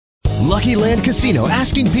Lucky Land Casino,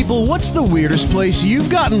 asking people, what's the weirdest place you've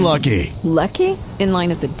gotten lucky? Lucky? In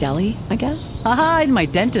line at the deli, I guess? Aha, in my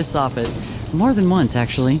dentist's office. More than once,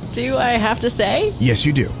 actually. Do I have to say? Yes,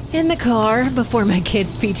 you do. In the car before my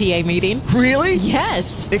kids' PTA meeting. Really? Yes.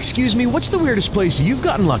 Excuse me, what's the weirdest place you've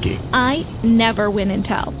gotten lucky? I never win and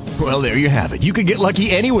tell. Well, there you have it. You can get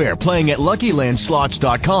lucky anywhere, playing at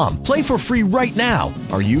LuckyLandSlots.com. Play for free right now.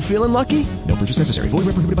 Are you feeling lucky? No purchase necessary. Void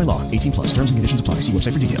where prohibited by law. 18 plus. Terms and conditions apply. See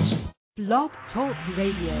website for details. Blog Talk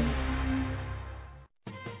Radio.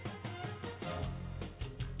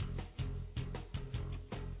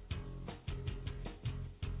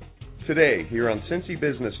 Today, here on Cincy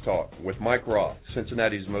Business Talk with Mike Roth,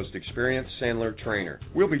 Cincinnati's most experienced Sandler trainer.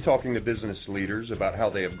 We'll be talking to business leaders about how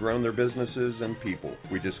they have grown their businesses and people.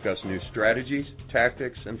 We discuss new strategies,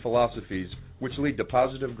 tactics, and philosophies which lead to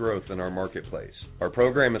positive growth in our marketplace. Our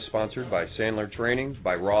program is sponsored by Sandler Training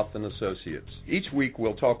by Roth & Associates. Each week,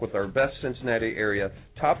 we'll talk with our best Cincinnati area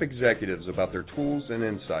top executives about their tools and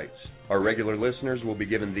insights. Our regular listeners will be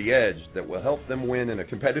given the edge that will help them win in a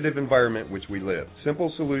competitive environment which we live.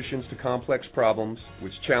 Simple solutions to complex problems,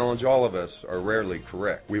 which challenge all of us, are rarely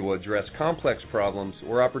correct. We will address complex problems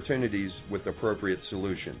or opportunities with appropriate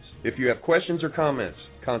solutions. If you have questions or comments,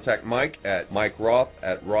 contact Mike at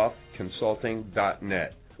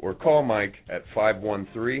mikeroth@rothconsulting.net or call Mike at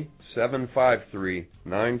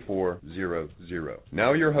 513-753-9400.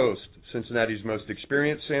 Now your host, Cincinnati's most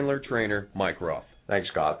experienced Sandler trainer, Mike Roth. Thanks,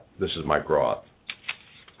 Scott. This is Mike Roth.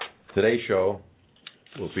 Today's show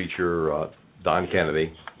will feature Don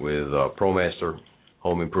Kennedy with ProMaster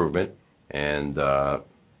Home Improvement, and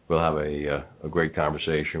we'll have a great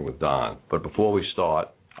conversation with Don. But before we start,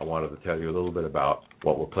 I wanted to tell you a little bit about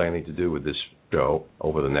what we're planning to do with this show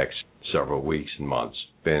over the next several weeks and months.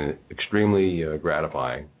 It's been extremely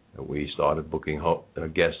gratifying. We started booking a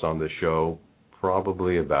guest on the show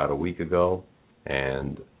probably about a week ago,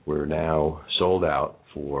 and we're now sold out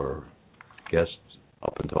for guests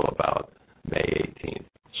up until about May 18th.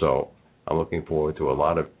 So I'm looking forward to a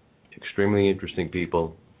lot of extremely interesting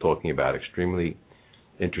people talking about extremely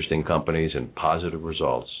interesting companies and positive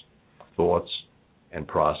results, thoughts, and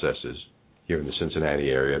processes here in the Cincinnati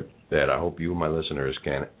area that I hope you, my listeners,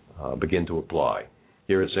 can begin to apply.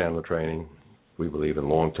 Here at Sandler Training, we believe in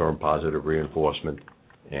long-term positive reinforcement,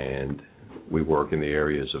 and we work in the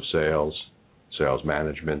areas of sales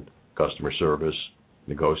management, customer service,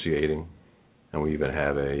 negotiating, and we even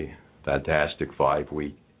have a fantastic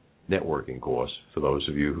 5-week networking course for those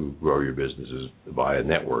of you who grow your businesses via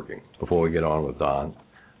networking. Before we get on with Don,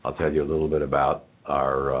 I'll tell you a little bit about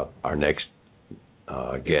our next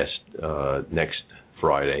guest next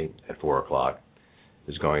Friday at 4 o'clock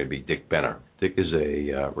is going to be Dick Benner. Dick is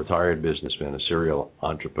a retired businessman, a serial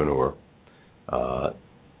entrepreneur.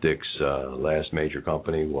 Dick's last major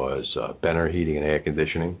company was Benner Heating and Air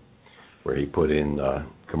Conditioning, where he put in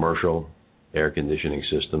commercial air conditioning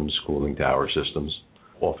systems, cooling tower systems,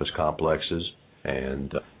 office complexes,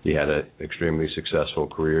 and he had an extremely successful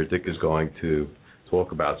career. Dick is going to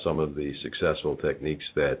talk about some of the successful techniques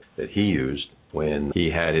that he used when he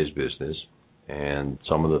had his business and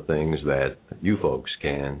some of the things that you folks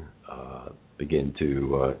can begin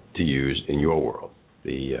to use in your world.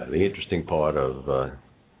 The interesting part of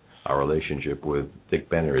our relationship with Dick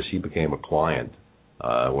Benner is he became a client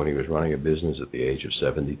when he was running a business at the age of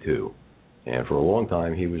 72. And for a long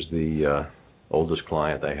time, he was the oldest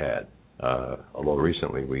client I had. Although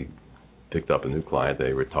recently we picked up a new client,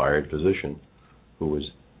 a retired physician who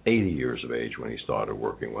was 80 years of age when he started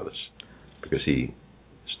working with us, because he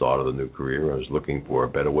started a new career and was looking for a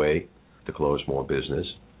better way to close more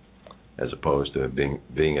business, as opposed to being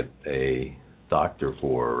a doctor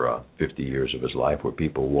for 50 years of his life, where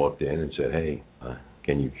people walked in and said, hey,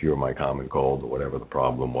 can you cure my common cold, or whatever the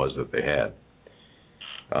problem was that they had.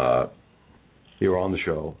 Here on the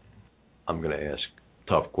show, I'm going to ask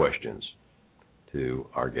tough questions to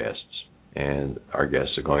our guests, and our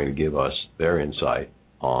guests are going to give us their insight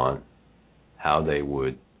on how they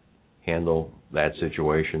would handle that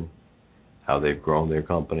situation, how they've grown their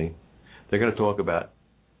company. We're going to talk about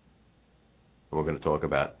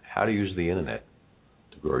how to use the internet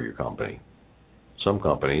to grow your company. Some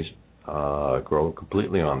companies grow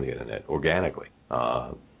completely on the internet, organically,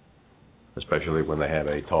 especially when they have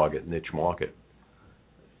a target niche market.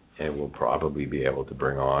 And we'll probably be able to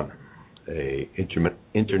bring on a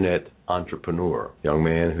internet entrepreneur, young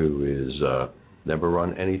man who is never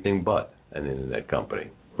run anything but an internet company,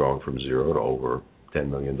 growing from zero to over $10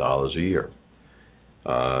 million a year.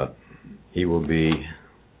 He will be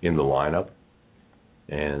in the lineup,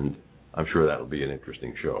 and I'm sure that'll be an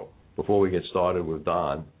interesting show. Before we get started with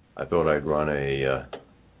Don, I thought I'd run a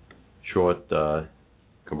short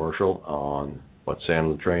commercial on what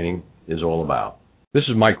Sandler Training is all about. This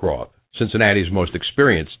is Mike Roth, Cincinnati's most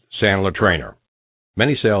experienced Sandler trainer.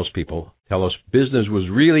 Many salespeople tell us business was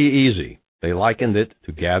really easy. They likened it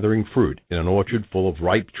to gathering fruit in an orchard full of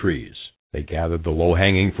ripe trees. They gathered the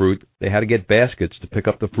low-hanging fruit. They had to get baskets to pick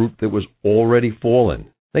up the fruit that was already fallen.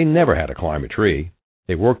 They never had to climb a tree.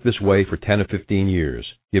 They worked this way for 10 or 15 years.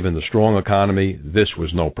 Given the strong economy, this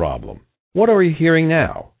was no problem. What are we hearing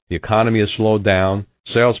now? The economy has slowed down.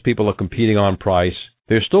 Salespeople are competing on price.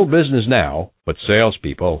 There's still business now, but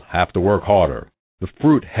salespeople have to work harder. The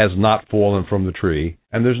fruit has not fallen from the tree,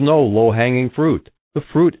 and there's no low-hanging fruit. The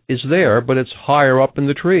fruit is there, but it's higher up in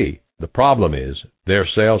the tree. The problem is their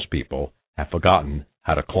salespeople have forgotten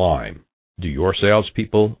how to climb. Do your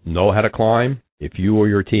salespeople know how to climb? If you or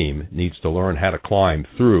your team needs to learn how to climb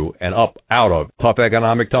through and up out of tough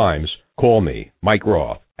economic times, call me, Mike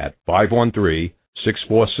Roth, at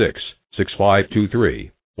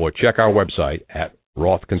 513-646-6523, or check our website at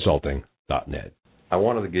rothconsulting.net. I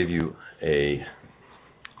wanted to give you a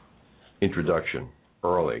introduction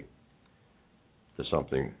early to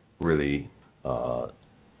something really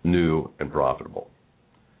new and profitable.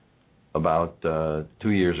 About 2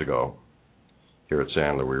 years ago, here at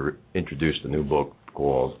Sandler, we introduced a new book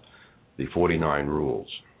called The 49 Rules.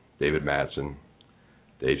 David Mattson,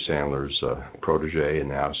 Dave Sandler's protege and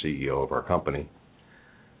now CEO of our company,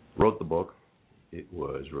 wrote the book. It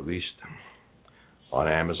was released on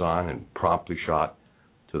Amazon and promptly shot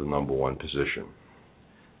to the #1 position.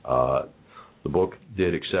 The book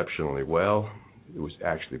did exceptionally well. It was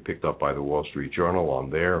actually picked up by the Wall Street Journal on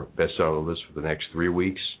their bestseller list for the next 3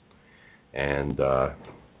 weeks, and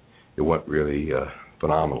it went really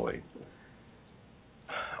phenomenally.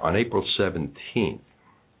 On April 17th,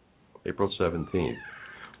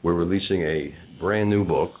 we're releasing a brand new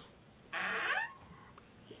book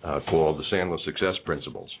called The Sandler Success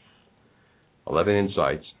Principles, 11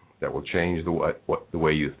 Insights that will change the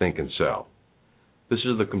way you think and sell. This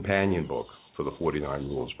is the companion book for the 49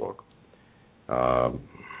 Rules book.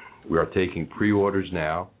 We are taking pre-orders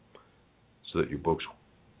now so that your books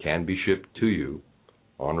can be shipped to you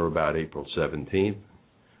on or about April 17th.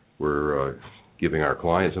 We're giving our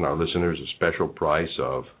clients and our listeners a special price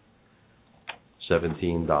of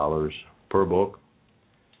 $17 per book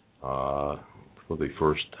for the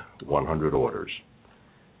first 100 orders.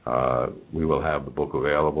 We will have the book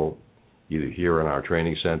available either here in our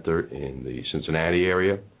training center in the Cincinnati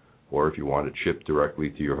area, or if you want it shipped directly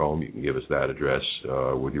to your home, you can give us that address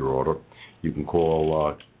with your order. You can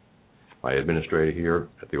call my administrator here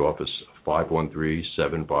at the office,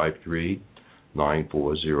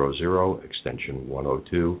 513-753-9400, extension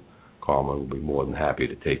 102. Carmen will be more than happy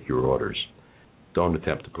to take your orders. Don't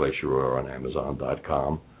attempt to place your order on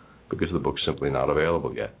Amazon.com because the book's simply not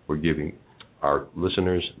available yet. We're giving our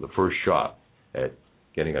listeners the first shot at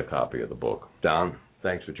getting a copy of the book. Don,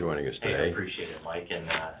 thanks for joining us today. I appreciate it, Mike, and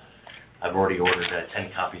I've already ordered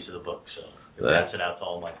 10 copies of the book, so that's it out to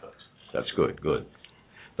all my folks. That's good.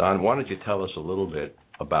 Don, why don't you tell us a little bit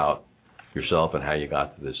about yourself and how you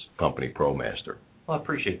got to this company, ProMaster? Well, I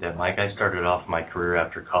appreciate that, Mike. I started off my career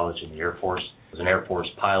after college in the Air Force. I was an Air Force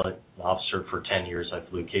pilot, an officer for 10 years. I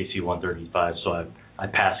flew KC-135, so I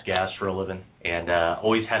passed gas for a living, and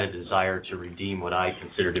always had a desire to redeem what I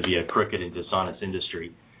consider to be a crooked and dishonest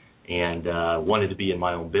industry, and wanted to be in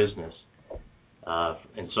my own business.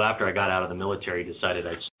 And so after I got out of the military, decided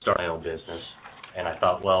I'd start my own business, and I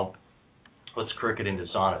thought, well, what's crooked and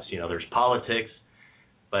dishonest? There's politics,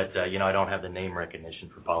 but, I don't have the name recognition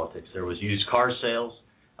for politics. There was used car sales.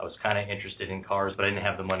 I was kind of interested in cars, but I didn't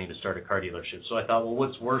have the money to start a car dealership. So I thought, well,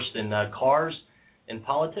 what's worse than cars and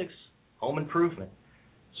politics? Home improvement.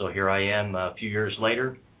 So here I am a few years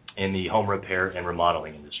later in the home repair and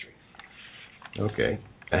remodeling industry. Okay.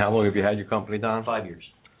 And how long have you had your company, Don? 5 years.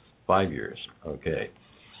 5 years. Okay.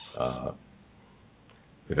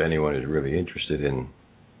 If anyone is really interested in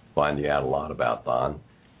finding out a lot about Don,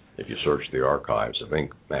 if you search the archives of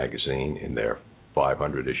Inc. magazine in their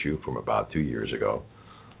 500 issue from about 2 years ago,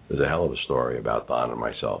 there's a hell of a story about Don and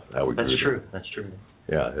myself. That's true.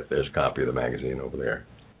 Yeah, there's a copy of the magazine over there.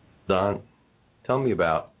 Don, tell me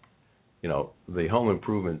about, the home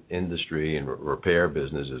improvement industry and repair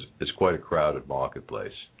business is quite a crowded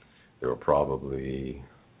marketplace. There are probably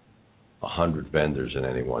 100 vendors in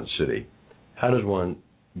any one city. How does one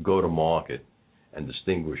go to market and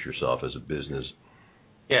distinguish yourself as a business?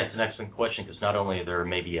 Yeah, it's an excellent question, because not only are there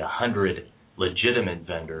maybe 100 legitimate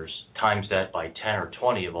vendors, times that by 10 or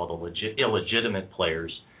 20 of all the illegitimate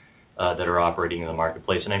players that are operating in the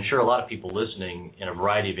marketplace. And I'm sure a lot of people listening in a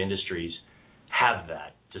variety of industries have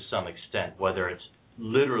that to some extent, whether it's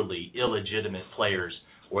literally illegitimate players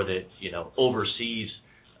or that, overseas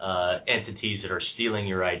entities that are stealing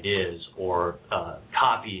your ideas or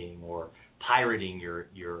copying or pirating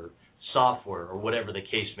your software or whatever the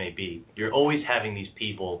case may be. You're always having these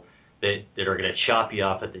people that are going to chop you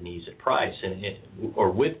off at the knees at price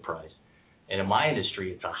or with price. And in my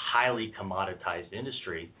industry, it's a highly commoditized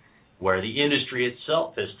industry where the industry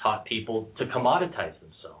itself has taught people to commoditize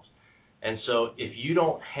themselves. And so if you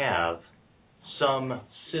don't have some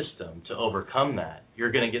system to overcome that,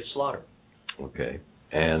 you're going to get slaughtered. Okay.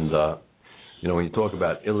 And, when you talk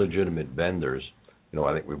about illegitimate vendors,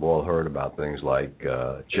 I think we've all heard about things like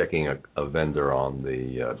checking a vendor on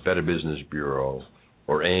the Better Business Bureau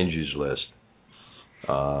or Angie's List.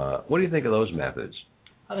 What do you think of those methods?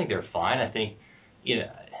 I think they're fine. I think,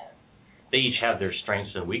 they each have their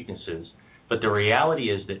strengths and weaknesses. But the reality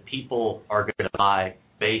is that people are going to buy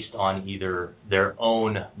based on either their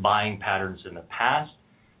own buying patterns in the past,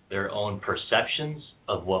 their own perceptions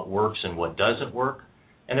of what works and what doesn't work,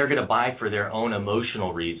 and they're going to buy for their own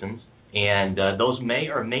emotional reasons. And those may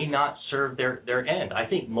or may not serve their end. I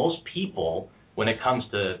think most people, when it comes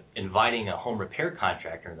to inviting a home repair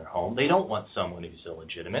contractor in their home, they don't want someone who's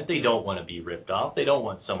illegitimate. They don't want to be ripped off. They don't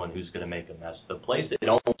want someone who's going to make a mess of the place. They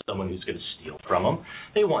don't want someone who's going to steal from them.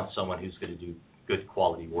 They want someone who's going to do good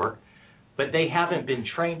quality work. But they haven't been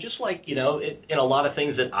trained, just like, in a lot of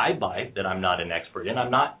things that I buy that I'm not an expert in.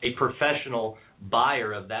 I'm not a professional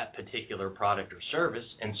buyer of that particular product or service.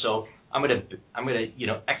 And so I'm going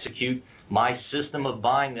to execute my system of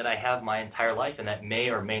buying that I have my entire life, and that may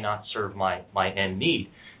or may not serve my end need.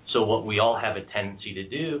 So what we all have a tendency to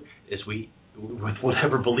do is with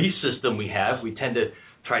whatever belief system we have, we tend to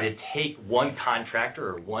try to take one contractor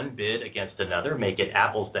or one bid against another, make it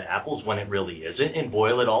apples to apples when it really isn't, and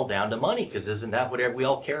boil it all down to money, because isn't that what we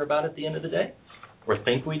all care about at the end of the day, or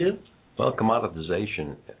think we do? Well,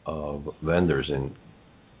 commoditization of vendors in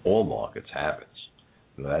all markets happens.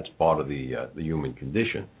 That's part of the human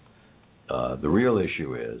condition. The real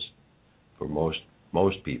issue is, for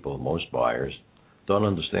most people, most buyers, don't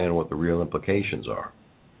understand what the real implications are.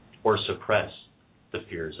 Or suppress the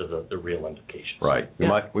fears of the real implications. Right.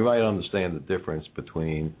 We might understand the difference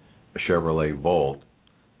between a Chevrolet Volt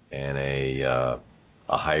and a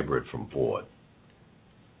hybrid from Ford.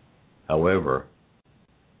 However,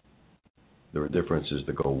 there are differences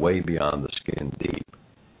that go way beyond the skin deep,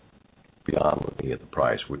 beyond looking at the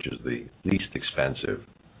price, which is the least expensive.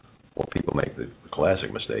 Well, people make the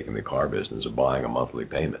classic mistake in the car business of buying a monthly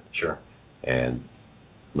payment. Sure. And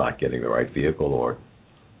not getting the right vehicle or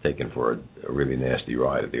taken for a really nasty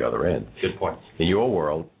ride at the other end. Good point. In your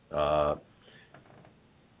world,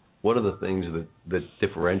 what are the things that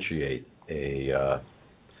differentiate a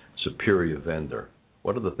superior vendor?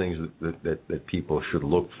 What are the things that people should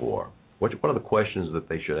look for? What are the questions that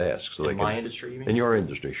they should ask? In my industry, you mean? In your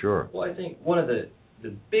industry, sure. Well, I think one of the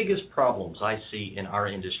biggest problems I see in our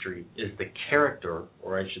industry is the character,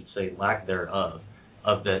 or I should say lack thereof,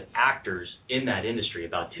 of the actors in that industry.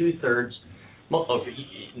 About two-thirds,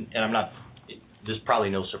 and this is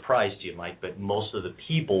probably no surprise to you, Mike, but most of the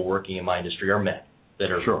people working in my industry are men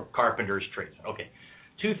that are sure. Carpenters, tradesmen. Okay.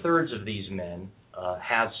 Two-thirds of these men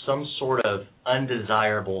have some sort of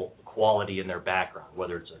undesirable quality in their background,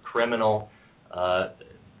 whether it's a criminal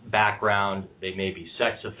background, they may be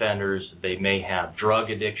sex offenders, they may have drug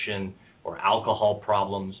addiction or alcohol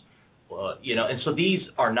problems, and so these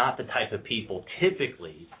are not the type of people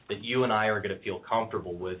typically that you and I are going to feel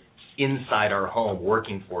comfortable with inside our home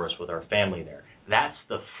working for us with our family there. That's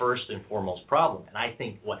the first and foremost problem. And I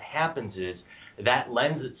think what happens is that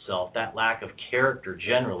lends itself, that lack of character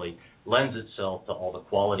generally, lends itself to all the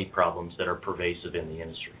quality problems that are pervasive in the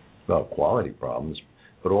industry. Well, quality problems,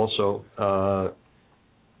 but also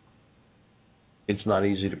it's not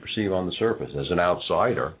easy to perceive on the surface. As an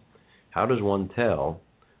outsider, how does one tell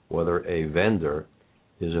whether a vendor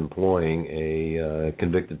is employing a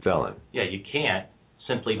convicted felon? Yeah, you can't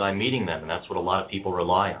simply by meeting them, and that's what a lot of people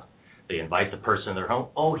rely on. They invite the person in their home.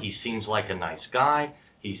 Oh, he seems like a nice guy.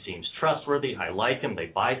 He seems trustworthy. I like him. They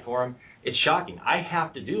buy for him. It's shocking. I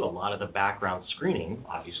have to do a lot of the background screening,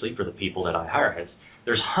 obviously, for the people that I hire.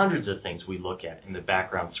 There's hundreds of things we look at in the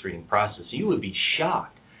background screening process. You would be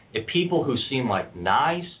shocked if people who seem like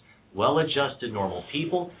nice, well-adjusted, normal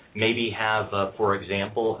people maybe have, for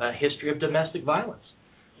example, a history of domestic violence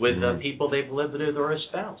with people they've lived with or a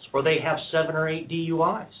spouse, or they have 7 or 8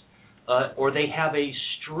 DUIs, or they have a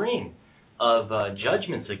string of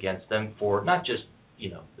judgments against them for not just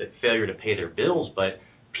the failure to pay their bills, but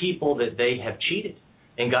people that they have cheated.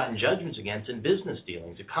 and gotten judgments against in business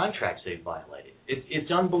dealings, the contracts they've violated.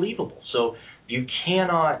 It's unbelievable. So you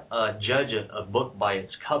cannot judge a book by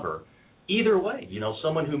its cover either way.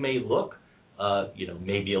 Someone who may look,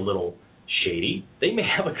 maybe a little shady, they may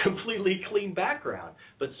have a completely clean background.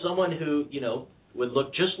 But someone who, would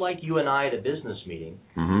look just like you and I at a business meeting,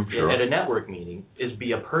 at a network meeting, is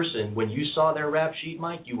be a person, when you saw their rap sheet,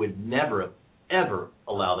 Mike, you would never, ever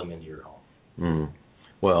allow them into your home.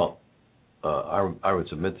 Well, I would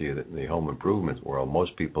submit to you that in the home improvement world,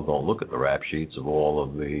 most people don't look at the rap sheets of all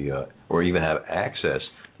of the, or even have access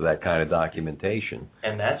to that kind of documentation.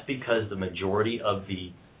 And that's because the majority of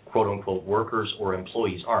the quote-unquote workers or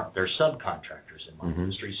employees aren't. They're subcontractors in my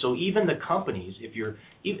industry. So even the companies, if you've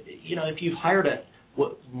hired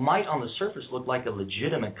what might on the surface look like a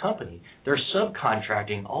legitimate company, they're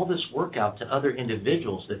subcontracting all this work out to other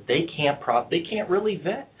individuals that they can't really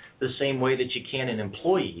vet the same way that you can an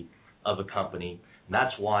employee of a company. And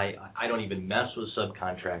that's why I don't even mess with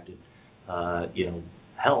subcontracted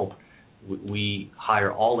help. We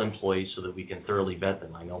hire all employees so that we can thoroughly vet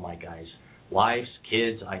them. I know my guys' wives,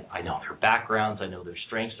 kids, I know their backgrounds, I know their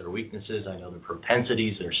strengths, their weaknesses, I know their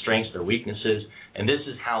propensities, their strengths, their weaknesses, and this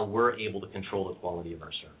is how we're able to control the quality of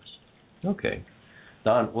our service. Okay.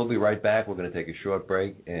 Don, we'll be right back. We're going to take a short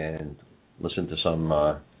break and listen to some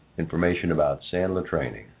information about Sandler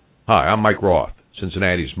Training. Hi, I'm Mike Roth,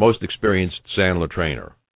 Cincinnati's most experienced Sandler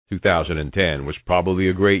trainer. 2010 was probably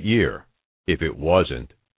a great year. If it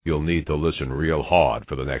wasn't, you'll need to listen real hard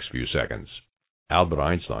for the next few seconds. Albert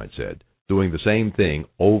Einstein said, doing the same thing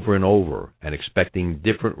over and over and expecting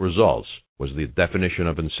different results was the definition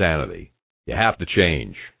of insanity. You have to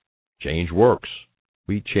change. Change works.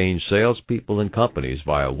 We change salespeople and companies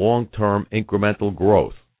via long-term incremental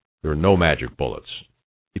growth. There are no magic bullets.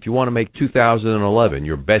 If you want to make 2011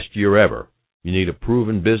 your best year ever, you need a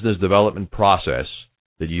proven business development process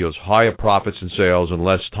that yields higher profits and sales in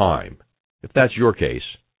less time. If that's your case,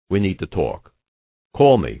 we need to talk.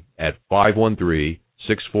 Call me at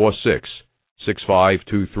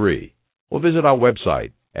 513-646-6523 or visit our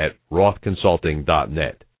website at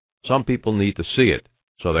rothconsulting.net. Some people need to see it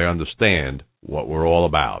so they understand what we're all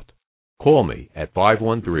about. Call me at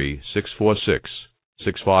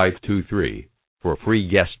 513-646-6523 for a free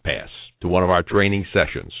guest pass to one of our training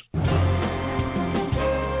sessions.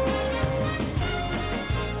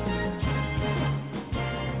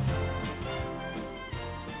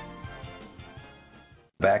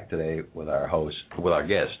 Back today with our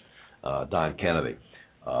guest, Don Kennedy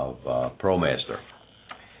of ProMaster.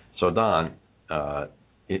 So, Don,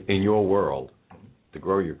 in your world, to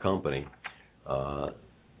grow your company,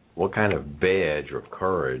 what kind of badge or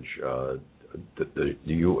courage do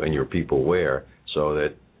you and your people wear so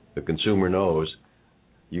that the consumer knows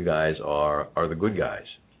you guys are the good guys?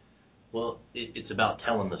 Well, it's about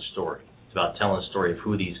telling the story. It's about telling the story of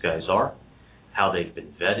who these guys are, how they've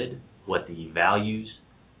been vetted, what the values,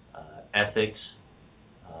 ethics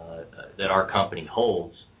that our company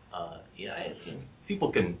holds.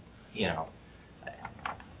 People can,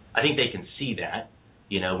 I think they can see that,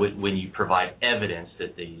 when you provide evidence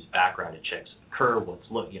that these background checks occur,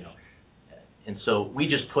 and so we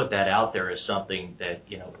just put that out there as something that,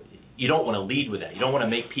 you don't want to lead with that. You don't want to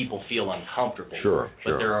make people feel uncomfortable. Sure.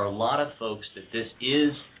 But there are a lot of folks that this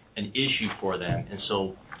is an issue for them, and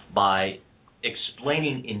so by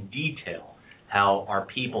explaining in detail how our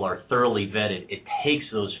people are thoroughly vetted, it takes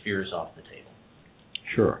those fears off the table.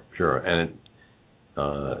 Sure. And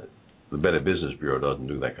the Better Business Bureau doesn't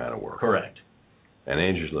do that kind of work. Correct. And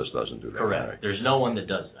Angie's List doesn't do that. Correct. Kind of. There's no one that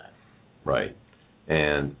does that. Right.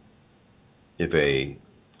 And if a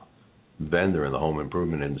vendor in the home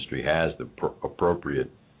improvement industry has the appropriate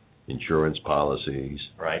insurance policies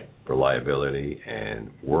right. for liability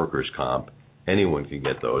and workers' comp, anyone can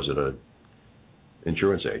get those at a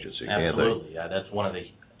insurance agency, Absolutely. Yeah, that's one of the.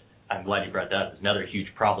 I'm glad you brought that up. Another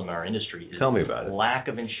huge problem in our industry is Tell me about it. Lack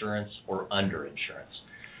of insurance or underinsurance.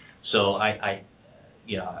 So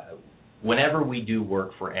whenever we do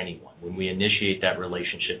work for anyone, when we initiate that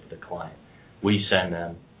relationship with a client, we send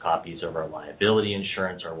them copies of our liability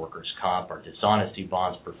insurance, our workers' comp, our dishonesty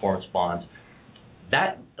bonds, performance bonds.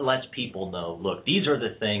 That lets people know, look, these are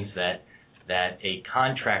the things that a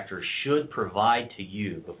contractor should provide to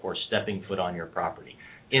you before stepping foot on your property.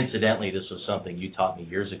 Incidentally, this was something you taught me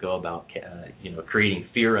years ago about, creating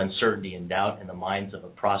fear, uncertainty, and doubt in the minds of a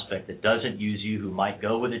prospect that doesn't use you, who might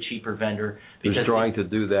go with a cheaper vendor. Who's trying to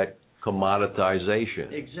do that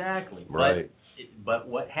commoditization. Exactly. Right. But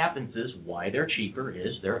what happens is, why they're cheaper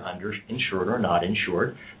is they're underinsured or not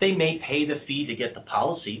insured. They may pay the fee to get the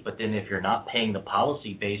policy, but then if you're not paying the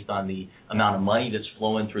policy based on the amount of money that's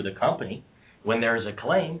flowing through the company, When there's a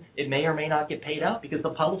claim, it may or may not get paid out because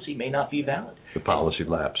the policy may not be valid. The policy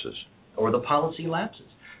lapses. Or the policy lapses.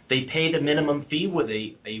 They pay the minimum fee with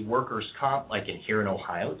a workers' comp, like here in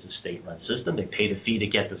Ohio, it's a state-run system. They pay the fee to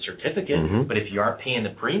get the certificate, but if you aren't paying the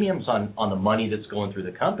premiums on the money that's going through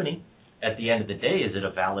the company, at the end of the day, is it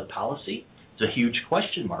a valid policy? It's a huge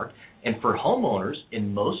question mark. And for homeowners,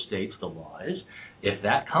 in most states, the law is, if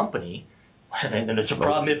that company, and it's a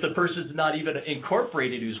problem if the person's not even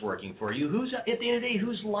incorporated who's working for you, at the end of the day,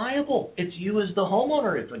 who's liable? It's you as the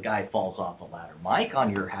homeowner if a guy falls off a ladder. Mike,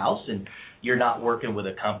 on your house, and you're not working with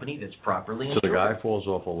a company that's properly insured. So the guy falls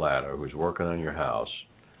off a ladder who's working on your house,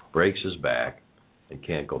 breaks his back, and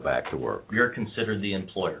can't go back to work. You're considered the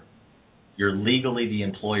employer. You're legally the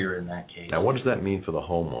employer in that case. Now, what does that mean for the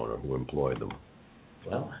homeowner who employed them?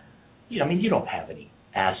 Well, you don't have any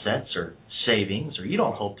assets or savings, or you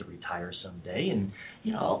don't hope to retire someday, and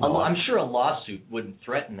I'm sure a lawsuit wouldn't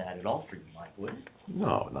threaten that at all for you, Mike, would it?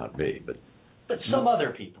 No, not me, but some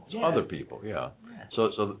other people. Yeah. Other people, yeah.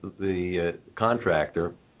 So the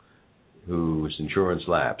contractor whose insurance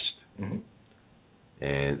lapsed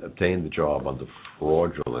and obtained the job under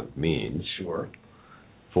fraudulent means,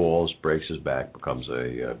 falls, breaks his back, becomes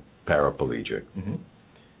a paraplegic,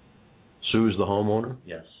 sues the homeowner?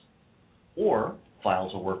 Yes. Or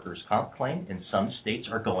files a workers' comp claim, and some states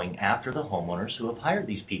are going after the homeowners who have hired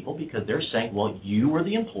these people because they're saying, well, you were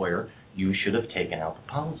the employer, you should have taken out the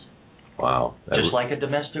policy. Wow. Just like a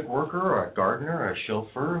domestic worker or a gardener or a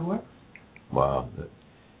chauffeur or whoever. Wow.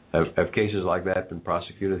 Have cases like that been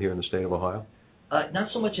prosecuted here in the state of Ohio? Not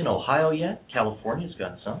so much in Ohio yet. California's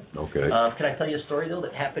got some. Okay. Can I tell you a story, though,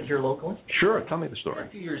 that happened here locally? Sure. Tell me the story.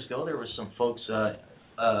 A few years ago, there were some folks,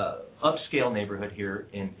 upscale neighborhood here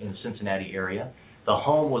in Cincinnati area. The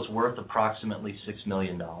home was worth approximately $6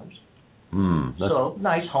 million. So,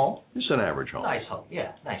 nice home. It's an average home. Nice home,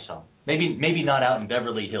 yeah, nice home. Maybe not out in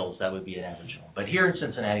Beverly Hills, that would be an average home. But here in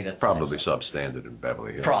Cincinnati, that's probably nice substandard in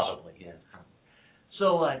Beverly Hills. Probably, yeah.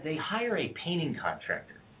 So they hire a painting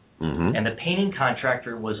contractor, and the painting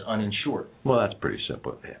contractor was uninsured. Well, that's pretty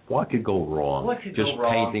simple. What could go wrong? What could go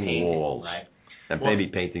wrong? Painting walls, right? And maybe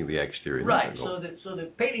painting the exterior. Right. So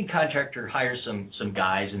the painting contractor hires some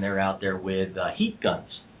guys, and they're out there with heat guns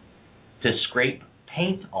to scrape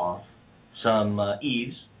paint off some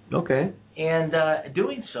eaves. Okay. And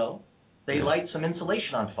doing so, they light some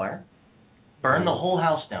insulation on fire, burn the whole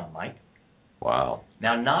house down, Mike. Wow.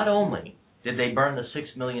 Now, not only did they burn the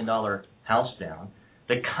 $6 million house down,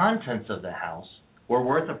 the contents of the house were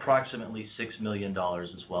worth approximately $6 million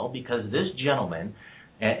as well, because this gentleman,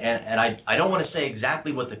 and I don't want to say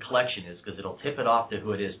exactly what the collection is because it'll tip it off to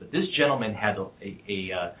who it is, but this gentleman had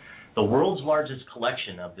the world's largest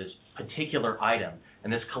collection of this particular item,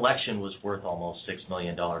 and this collection was worth almost $6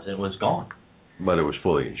 million. It was gone. But it was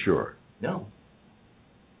fully insured. No.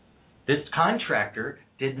 This contractor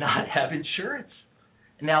did not have insurance.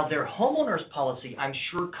 Now, their homeowner's policy, I'm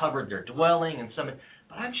sure, covered their dwelling and some,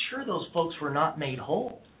 but I'm sure those folks were not made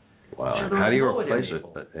whole. Wow. How do you replace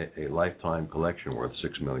a lifetime collection worth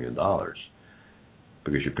 $6 million?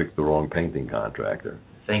 Because you picked the wrong painting contractor.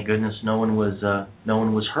 Thank goodness no one was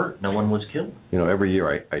hurt. No one was killed. Every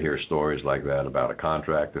year I hear stories like that about a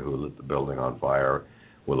contractor who lit the building on fire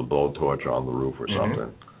with a blowtorch on the roof or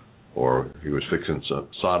something. Or he was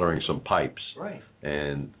soldering some pipes. Right.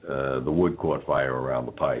 And the wood caught fire around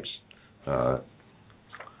the pipes.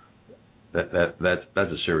 That's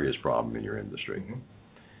a serious problem in your industry.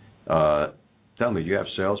 Tell me, do you have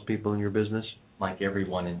salespeople in your business? Like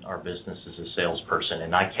everyone in our business is a salesperson,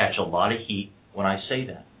 and I catch a lot of heat when I say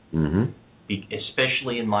that.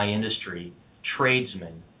 Especially in my industry,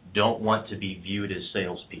 tradesmen don't want to be viewed as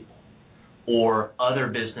salespeople. Or other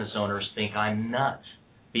business owners think I'm nuts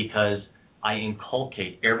because I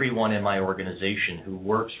inculcate everyone in my organization who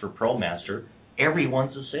works for ProMaster,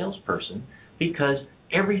 everyone's a salesperson, because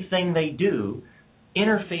everything they do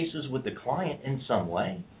interfaces with the client in some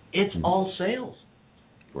way. It's all sales.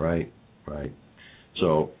 Right.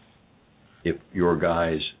 So if your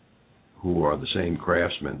guys who are the same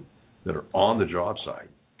craftsmen that are on the job site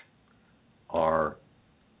are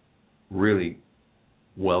really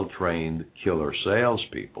well-trained killer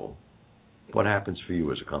salespeople, what happens for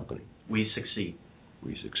you as a company? We succeed.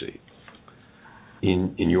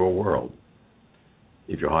 In your world,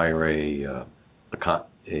 if you hire a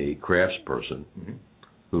craftsperson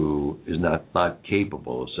who is not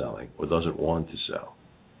capable of selling or doesn't want to sell,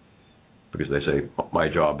 because they say, my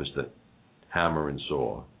job is to hammer and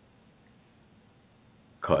saw,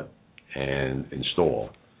 cut and install,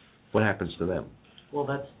 what happens to them? Well,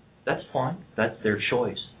 that's fine. That's their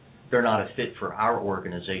choice. They're not a fit for our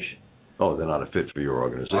organization. Oh, they're not a fit for your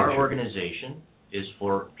organization. Our organization is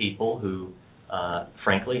for people who,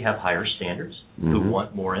 frankly, have higher standards, who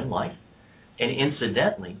want more in life. And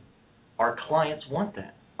incidentally, our clients want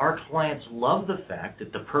that. Our clients love the fact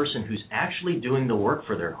that the person who's actually doing the work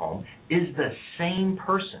for their home is the same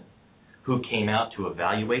person who came out to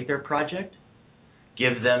evaluate their project,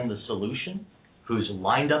 give them the solution, who's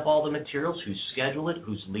lined up all the materials, who's scheduled it,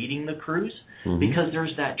 who's leading the crews, because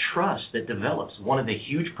there's that trust that develops. One of the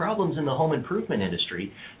huge problems in the home improvement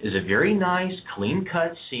industry is a very nice,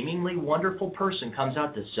 clean-cut, seemingly wonderful person comes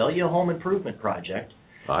out to sell you a home improvement project,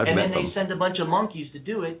 and then they send a bunch of monkeys to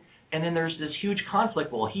do it, and then there's this huge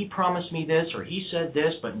conflict. Well, he promised me this, or he said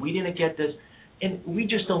this, but we didn't get this. And we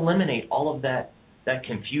just eliminate all of that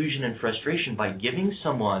confusion and frustration by giving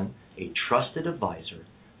someone a trusted advisor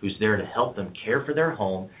who's there to help them care for their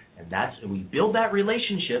home, and we build that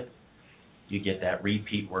relationship, you get that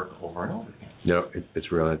repeat work over and over again. You know,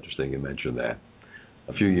 it's real interesting you mentioned that.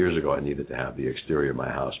 A few years ago, I needed to have the exterior of my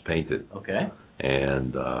house painted. Okay.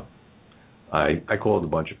 And I called a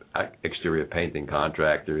bunch of exterior painting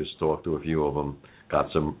contractors, talked to a few of them,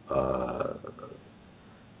 got some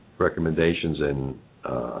recommendations and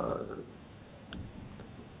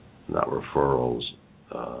not referrals,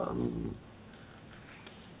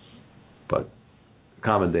 but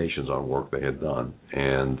commendations on work they had done.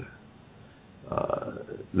 And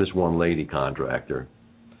this one lady contractor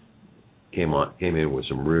came in with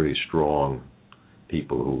some really strong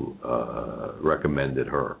people who recommended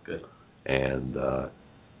her. Good. And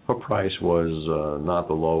her price was not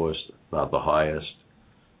the lowest, not the highest.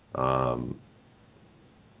 And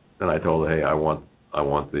I told her, hey, I want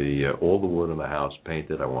the all the wood in the house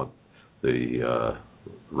painted. I want the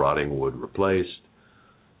rotting wood replaced,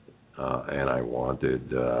 and I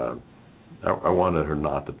wanted her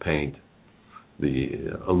not to paint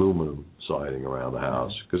the aluminum siding around the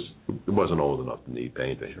house because it wasn't old enough to need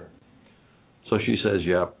painting. Sure. So she says,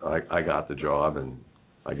 yep, I got the job, and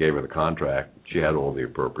I gave her the contract. She had all the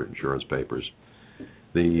appropriate insurance papers.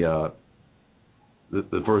 The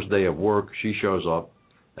first day of work, she shows up,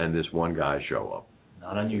 and this one guy show up.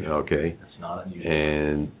 Not unusual. Okay. That's not unusual.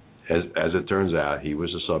 And as it turns out, he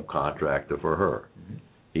was a subcontractor for her.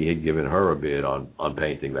 He had given her a bid on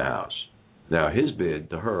painting the house. Now, his bid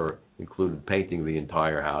to her included painting the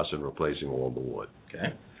entire house and replacing all the wood.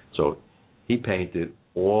 Okay. So he painted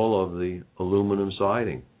all of the aluminum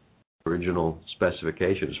siding, original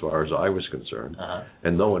specification as far as I was concerned,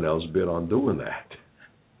 and no one else bid on doing that.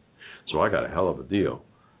 So I got a hell of a deal.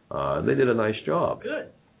 They did a nice job. Good.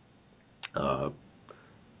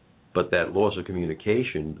 But that loss of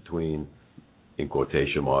communication between, in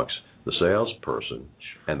quotation marks, the salesperson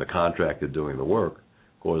and the contractor doing the work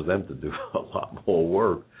caused them to do a lot more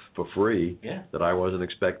work for free that I wasn't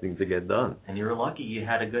expecting to get done. And you were lucky you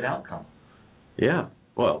had a good outcome. Yeah.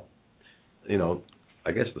 Well, you know,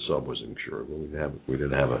 I guess the sub was insured. We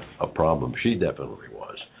didn't have a problem. She definitely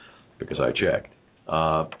was, because I checked.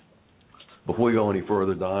 Before we go any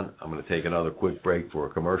further, Don, I'm going to take another quick break for a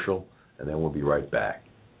commercial, and then we'll be right back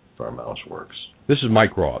to our Mouse Works. This is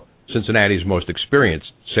Mike Roth, Cincinnati's most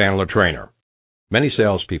experienced Sandler trainer. Many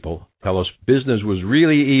salespeople tell us business was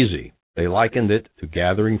really easy. They likened it to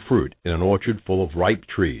gathering fruit in an orchard full of ripe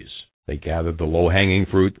trees. They gathered the low-hanging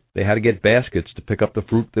fruit. They had to get baskets to pick up the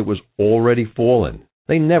fruit that was already fallen.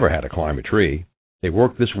 They never had to climb a tree. They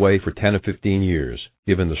worked this way for 10 or 15 years.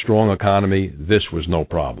 Given the strong economy, this was no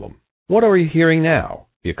problem. What are we hearing now?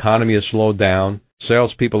 The economy has slowed down.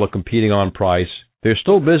 Salespeople are competing on price. There's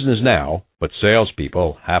still business now, but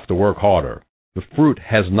salespeople have to work harder. The fruit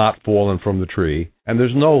has not fallen from the tree, and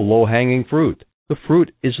there's no low-hanging fruit. The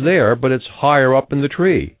fruit is there, but it's higher up in the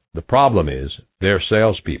tree. The problem is their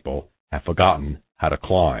salespeople have forgotten how to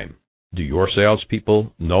climb. Do your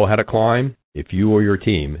salespeople know how to climb? If you or your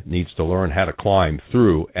team needs to learn how to climb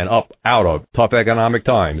through and up out of tough economic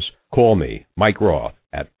times, call me, Mike Roth,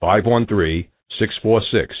 at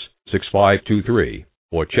 513-646-6523,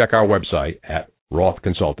 or check our website at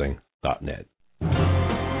rothconsulting.net.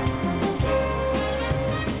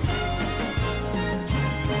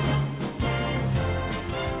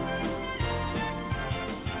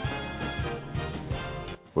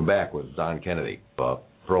 We're back with Don Kennedy,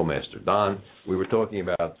 ProMaster. Don, we were talking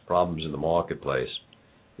about problems in the marketplace.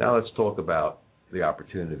 Now let's talk about the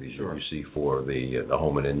opportunities that you see for the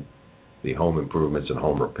home improvements and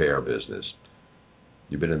home repair business.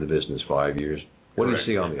 You've been in the business 5 years. What do you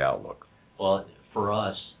see on the outlook? Well, for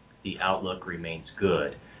us, the outlook remains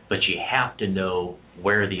good, but you have to know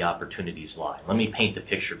where the opportunities lie. Let me paint the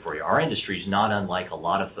picture for you. Our industry is not unlike a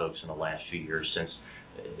lot of folks in the last few years since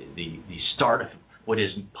the start of what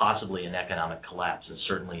is possibly an economic collapse and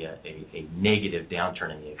certainly a negative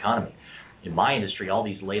downturn in the economy. In my industry, all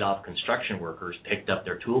these laid-off construction workers picked up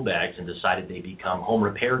their tool bags and decided they'd become home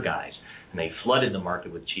repair guys, and they flooded the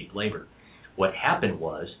market with cheap labor. What happened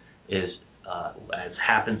is, as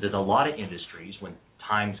happens in a lot of industries, when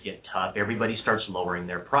times get tough, everybody starts lowering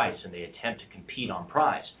their price, and they attempt to compete on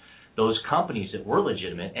price. Those companies that were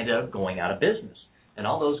legitimate ended up going out of business. And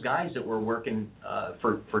all those guys that were working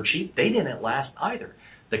for cheap, they didn't last either.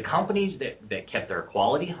 The companies that kept their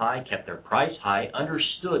quality high, kept their price high,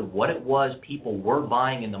 understood what it was people were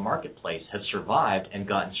buying in the marketplace, have survived and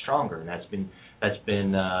gotten stronger. And that's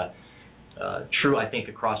been true, I think,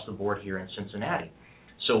 across the board here in Cincinnati.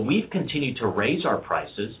 So we've continued to raise our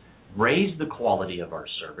prices, raise the quality of our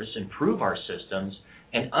service, improve our systems,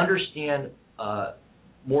 and understand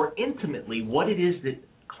more intimately what it is that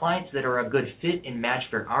clients that are a good fit and match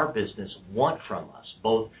for our business want from us,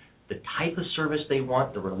 both the type of service they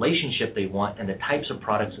want, the relationship they want, and the types of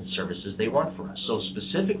products and services they want from us. So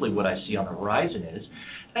specifically what I see on the horizon is,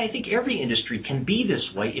 and I think every industry can be this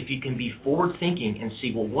way if you can be forward-thinking and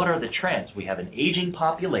see, well, what are the trends? We have an aging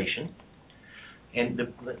population, and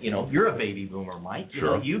you're a baby boomer, Mike.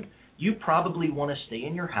 Sure. You probably want to stay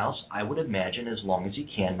in your house, I would imagine, as long as you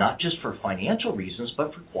can, not just for financial reasons,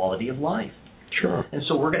 but for quality of life. Sure. And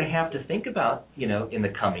so we're going to have to think about, in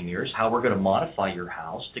the coming years, how we're going to modify your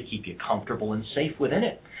house to keep you comfortable and safe within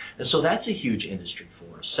it. And so that's a huge industry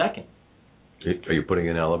for us. Second. Are you putting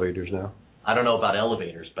in elevators now? I don't know about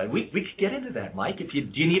elevators, but we could get into that, Mike. Do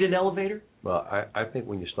you need an elevator? Well, I think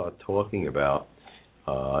when you start talking about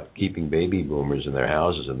keeping baby boomers in their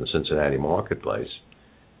houses in the Cincinnati marketplace,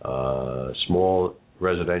 small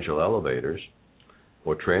residential elevators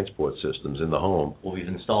or transport systems in the home. Well, we've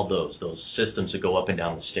installed those systems that go up and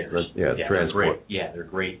down the stairs. Transport. They're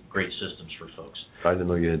great systems for folks. I didn't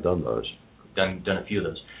know you had done those. Done a few of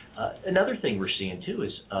those. Another thing we're seeing too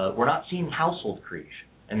is we're not seeing household creation,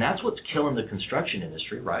 and that's what's killing the construction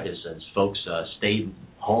industry, right? Is as folks stay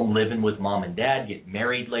home living with mom and dad, get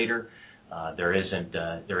married later. There isn't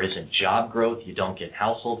job growth. You don't get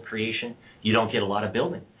household creation. You don't get a lot of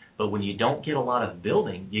building. But when you don't get a lot of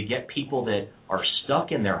building, you get people that are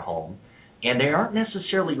stuck in their home, and they aren't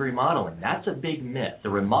necessarily remodeling. That's a big myth. The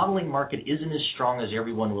remodeling market isn't as strong as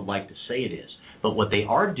everyone would like to say it is. But what they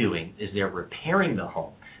are doing is they're repairing the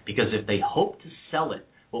home, because if they hope to sell it,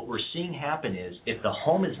 what we're seeing happen is if the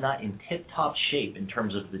home is not in tip-top shape in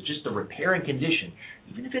terms of just the repair and condition,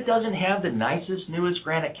 even if it doesn't have the nicest, newest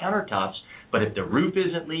granite countertops, but if the roof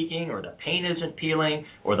isn't leaking or the paint isn't peeling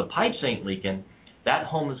or the pipes ain't leaking, that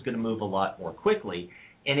home is going to move a lot more quickly.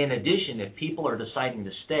 And in addition, if people are deciding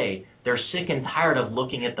to stay, they're sick and tired of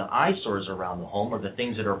looking at the eyesores around the home or the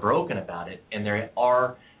things that are broken about it, and they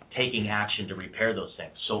are taking action to repair those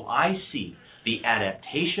things. So I see the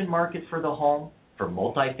adaptation market for the home, for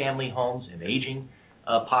multifamily homes, an aging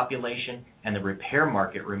population, and the repair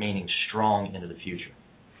market remaining strong into the future.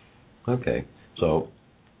 Okay. So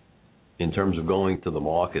in terms of going to the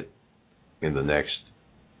market in the next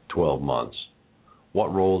 12 months,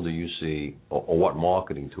 what role do you see, or what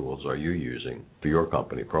marketing tools are you using for your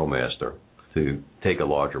company, ProMaster, to take a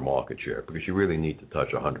larger market share? Because you really need to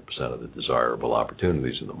touch 100% of the desirable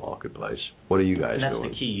opportunities in the marketplace. What are you guys doing? And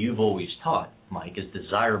that's the key you've always taught, Mike, is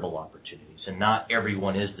desirable opportunities. And not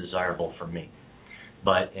everyone is desirable for me.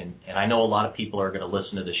 But, and I know a lot of people are going to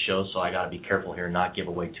listen to this show, so I got to be careful here and not give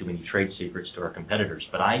away too many trade secrets to our competitors.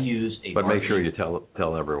 But I use a But make sure you tell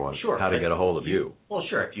everyone how to get a hold of you. Well,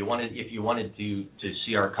 sure. If you wanted to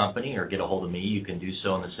see our company or get a hold of me, you can do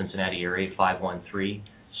so in the Cincinnati area,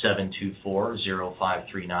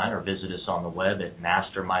 513-724-0539, or visit us on the web at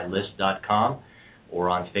mastermylist.com or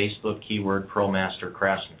on Facebook, keyword ProMaster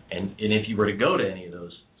Craftsman. And if you were to go to any of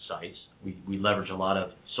those sites, we leverage a lot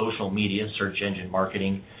of social media, search engine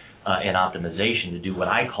marketing, and optimization to do what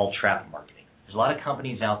I call trap marketing. There's a lot of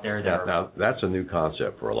companies out there that Now, that's a new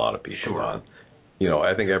concept for a lot of people. Sure. I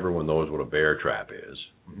think everyone knows what a bear trap is.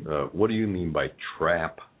 What do you mean by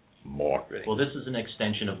trap marketing? Well, this is an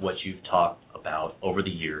extension of what you've talked about over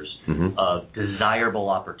the years of desirable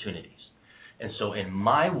opportunities. And so in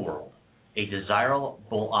my world, a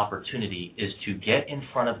desirable opportunity is to get in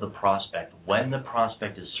front of the prospect when the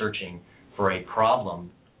prospect is searching for a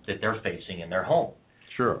problem that they're facing in their home.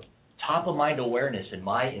 Sure. Top-of-mind awareness in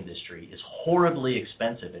my industry is horribly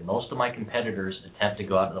expensive, and most of my competitors attempt to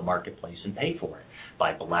go out to the marketplace and pay for it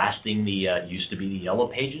by blasting the used to be the yellow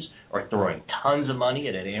pages, or throwing tons of money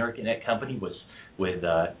at an internet company with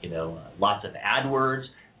lots of AdWords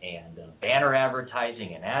and banner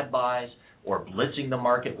advertising and ad buys, or blitzing the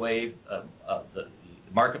marketplace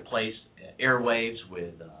airwaves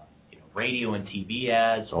with radio and TV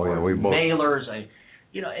ads, we both. mailers.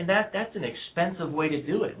 And that's an expensive way to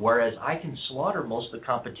do it. Whereas I can slaughter most of the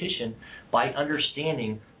competition by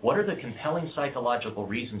understanding what are the compelling psychological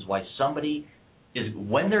reasons why somebody is,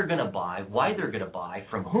 when they're going to buy, why they're going to buy,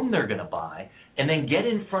 from whom they're going to buy, and then get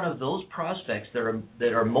in front of those prospects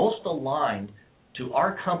that are most aligned to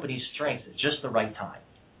our company's strengths at just the right time.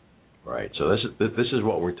 Right. So this is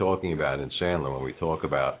what we're talking about in Sandler when we talk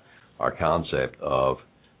about our concept of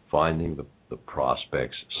finding the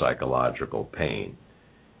prospect's psychological pain.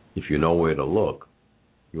 If you know where to look,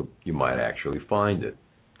 you might actually find it.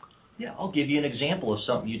 Yeah, I'll give you an example of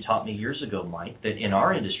something you taught me years ago, Mike, that in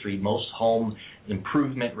our industry, most home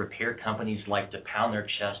improvement repair companies like to pound their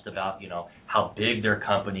chest about, how big their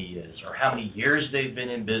company is or how many years they've been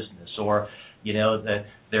in business or,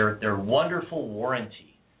 their wonderful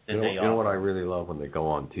warranty that they offer. You know what I really love when they go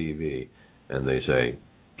on TV and they say,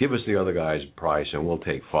 give us the other guy's price and we'll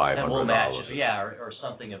take $500. And we'll match it, or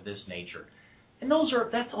something of this nature. And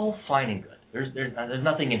that's all fine and good. There's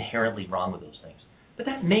nothing inherently wrong with those things. But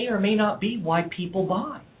that may or may not be why people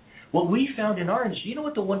buy. What we found in our industry, you know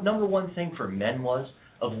what the number one thing for men was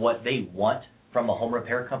of what they want from a home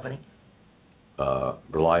repair company?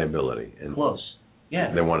 Reliability. And close.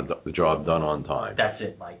 Yeah. They wanted the job done on time. That's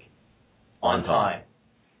it, Mike. On time.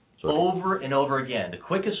 So over and over again. The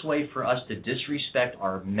quickest way for us to disrespect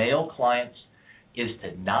our male clients is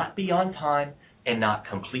to not be on time and not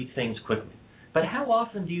complete things quickly. But how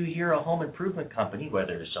often do you hear a home improvement company,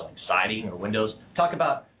 whether they're selling siding or windows, talk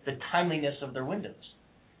about the timeliness of their windows?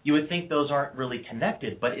 You would think those aren't really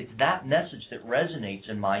connected, but it's that message that resonates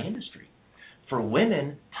in my industry. For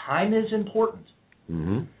women, time is important.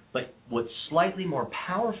 Mm-hmm. But what's slightly more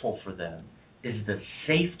powerful for them is the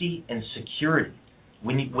safety and security.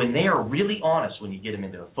 When they are really honest, when you get them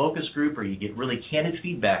into a focus group or you get really candid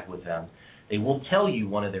feedback with them, they will tell you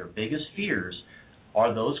one of their biggest fears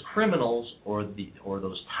are those criminals or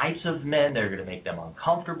those types of men that are going to make them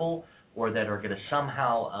uncomfortable or that are going to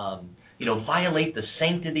somehow violate the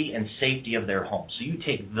sanctity and safety of their home. So you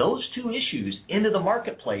take those two issues into the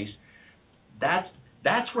marketplace, that's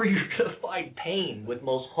where you're going to find pain with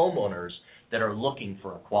most homeowners that are looking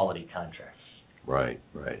for a quality contract. Right.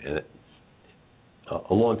 And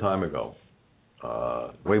a long time ago,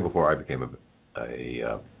 way before I became a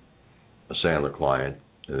Sandler client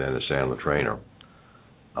and then a Sandler trainer,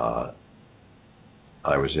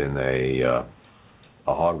 I was in a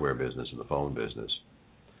hardware business, in the phone business,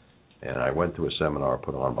 and I went to a seminar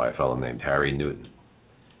put on by a fellow named Harry Newton,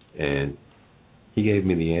 and he gave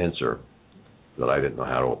me the answer that I didn't know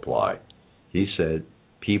how to apply. He said,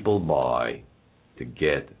 people buy to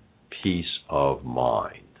get peace of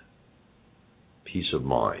mind. Peace of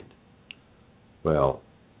mind. Well,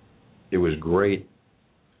 it was great.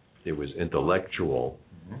 It was intellectual,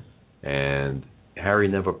 and Harry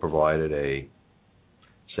never provided a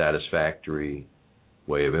satisfactory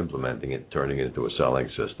way of implementing it, turning it into a selling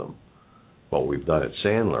system. What we've done at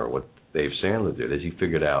Sandler, what Dave Sandler did, is he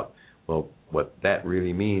figured out, well, what that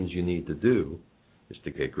really means you need to do is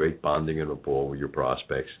to get great bonding and rapport with your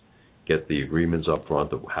prospects, get the agreements up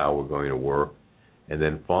front of how we're going to work, and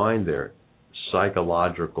then find their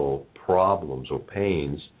psychological problems or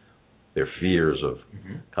pains, their fears of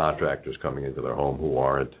contractors coming into their home who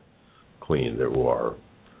aren't clean, who are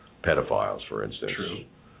pedophiles, for instance. True.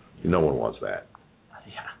 No one wants that.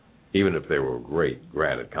 Yeah. Even if they were a great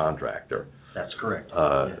granted contractor. That's correct.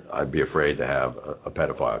 I'd be afraid to have a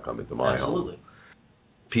pedophile come into my Absolutely. home.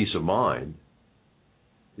 Peace of mind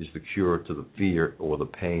is the cure to the fear or the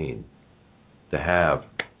pain to have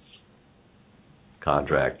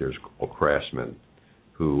contractors or craftsmen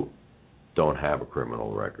who don't have a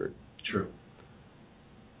criminal record. True.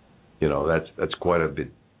 That's quite a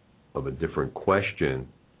bit of a different question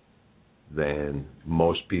than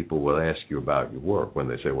most people will ask you about your work when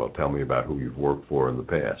they say, well, tell me about who you've worked for in the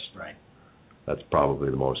past. Right. That's probably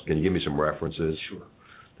the most. Can you give me some references? Sure.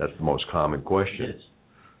 That's the most common question. It is.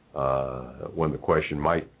 When the question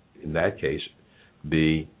might, in that case,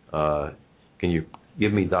 be, can you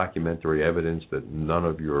give me documentary evidence that none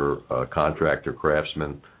of your contractor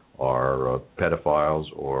craftsmen are pedophiles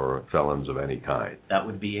or felons of any kind? That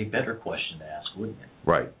would be a better question to ask, wouldn't it?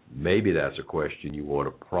 Right. Maybe that's a question you ought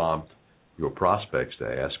to prompt your prospects to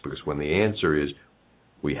ask, because when the answer is,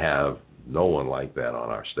 we have no one like that on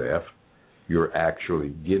our staff, you're actually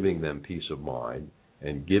giving them peace of mind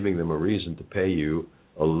and giving them a reason to pay you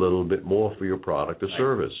a little bit more for your product or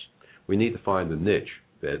service. We need to find the niche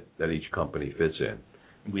that each company fits in.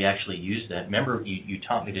 We actually use that. Remember, you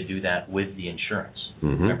taught me to do that with the insurance.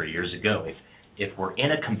 Mm-hmm. Remember, years ago, if we're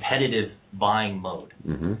in a competitive buying mode,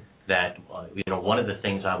 mm-hmm. that, one of the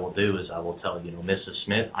things I will do is I will tell, Mrs.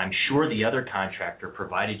 Smith, I'm sure the other contractor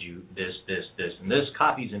provided you this, and this,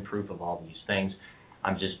 copies and proof of all these things.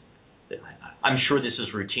 I'm sure this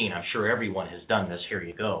is routine. I'm sure everyone has done this. Here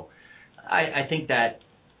you go. I think that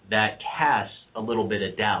casts a little bit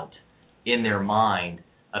of doubt in their mind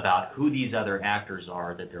about who these other actors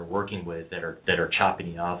are that they're working with that are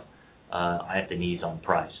chopping you off at the knees on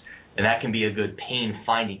price. And that can be a good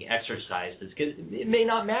pain-finding exercise. It may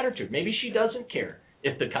not matter to her. Maybe she doesn't care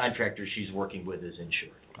if the contractor she's working with is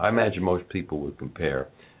insured. I imagine most people would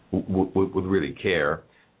would really care.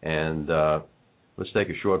 And let's take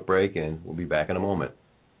a short break, and we'll be back in a moment.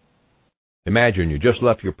 Imagine you just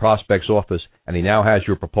left your prospect's office, and he now has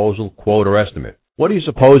your proposal, quote, or estimate. What do you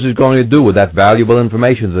suppose he's going to do with that valuable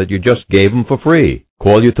information that you just gave him for free?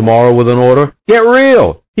 Call you tomorrow with an order? Get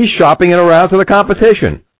real! He's shopping it around to the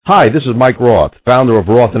competition. Hi, this is Mike Roth, founder of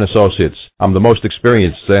Roth & Associates. I'm the most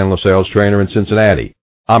experienced Sandler sales trainer in Cincinnati.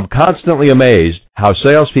 I'm constantly amazed how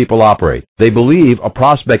salespeople operate. They believe a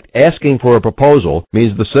prospect asking for a proposal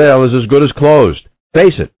means the sale is as good as closed.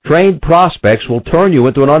 Face it, trained prospects will turn you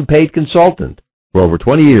into an unpaid consultant. For over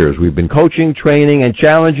 20 years, we've been coaching, training, and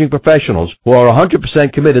challenging professionals who are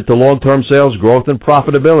 100% committed to long-term sales growth and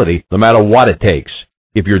profitability, no matter what it takes.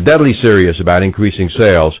 If you're deadly serious about increasing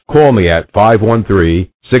sales, call me at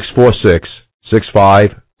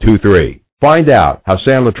 513-646-6523. Find out how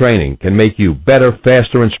Sandler Training can make you better,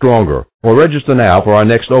 faster, and stronger. Or register now for our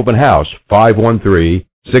next open house,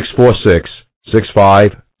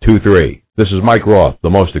 513-646-6523. This is Mike Roth, the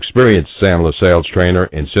most experienced Sandler sales trainer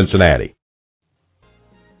in Cincinnati.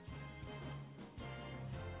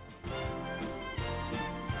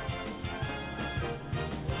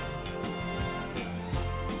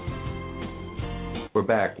 We're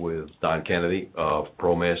back with Don Kennedy of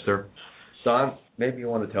ProMaster. Don, maybe you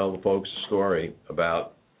want to tell the folks a story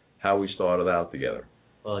about how we started out together.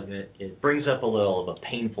 Well, it brings up a little of a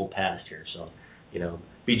painful past here, so,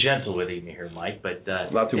 be gentle with me here, Mike. But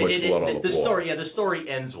not too much blood on the floor. The story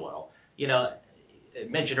ends well. I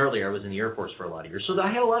mentioned earlier I was in the Air Force for a lot of years, so I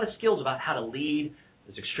had a lot of skills about how to lead. I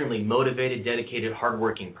was an extremely motivated, dedicated,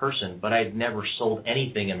 hardworking person, but I'd never sold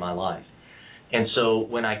anything in my life. And so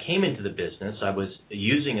when I came into the business, I was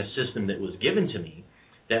using a system that was given to me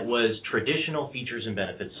that was traditional features and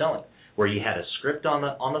benefits selling, where you had a script on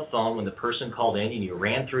the phone when the person called in, and you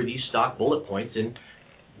ran through these stock bullet points. And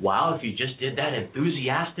wow, if you just did that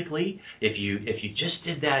enthusiastically, if you just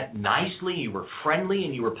did that nicely, you were friendly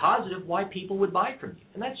and you were positive, why people would buy from you.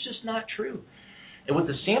 And that's just not true. And what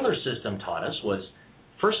the Sandler system taught us was,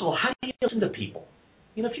 first of all, how do you listen to people?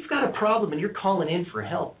 If you've got a problem and you're calling in for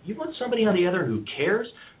help, you want somebody on the other who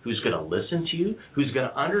cares, who's going to listen to you, who's going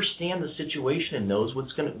to understand the situation and knows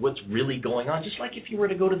what's really going on. Just like if you were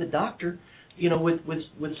to go to the doctor,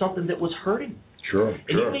 with something that was hurting. Sure. And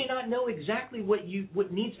you may not know exactly what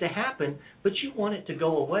needs to happen, but you want it to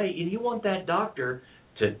go away, and you want that doctor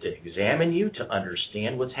to examine you, to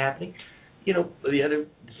understand what's happening. The other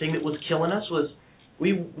thing that was killing us was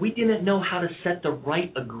we didn't know how to set the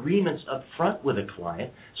right agreements up front with a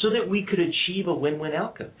client so that we could achieve a win-win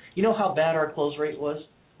outcome. You know how bad our close rate was,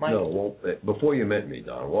 Mike? No, well, before you met me,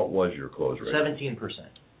 Don, what was your close rate? 17%.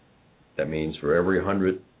 That means for every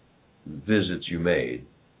 100 visits you made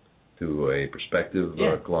to a prospective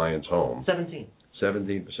client's home. 17%.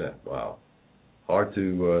 17%. Wow. Hard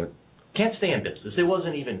to... Can't stay in business. It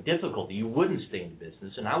wasn't even difficult. You wouldn't stay in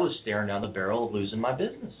business, and I was staring down the barrel of losing my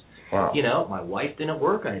business. Wow. My wife didn't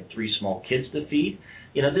work. I had 3 small kids to feed.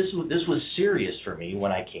 This was serious for me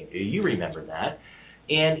when I came here. You remember that.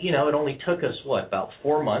 And, it only took us, about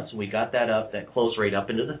 4 months, and we got that close rate up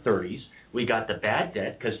into the 30s. We got the bad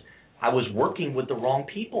debt because I was working with the wrong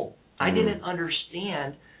people. I didn't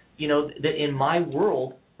understand, that in my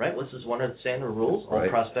world, right, this is one of the Sandler rules, all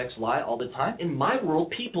prospects lie all the time. In my world,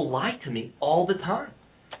 people lie to me all the time.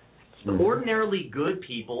 Ordinarily good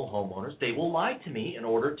people, homeowners, they will lie to me in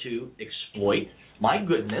order to exploit my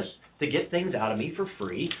goodness, to get things out of me for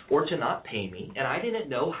free, or to not pay me. And I didn't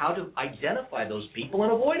know how to identify those people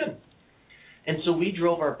and avoid them. And so we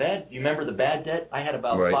drove our bed. You remember the bad debt? I had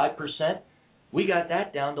about 5%. We got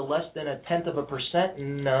that down to less than 0.1%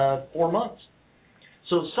 in 4 months.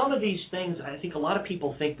 So some of these things, I think a lot of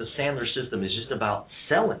people think the Sandler system is just about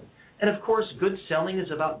selling. And, of course, good selling is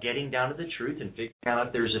about getting down to the truth and figuring out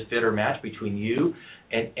if there's a fit or match between you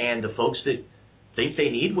and the folks that think they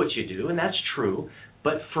need what you do, and that's true.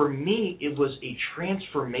 But for me, it was a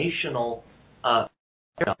transformational of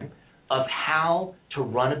how to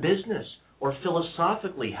run a business or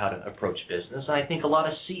philosophically how to approach business. And I think a lot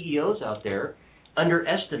of CEOs out there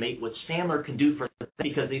underestimate what Sandler can do for them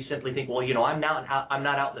because they simply think, well, I'm not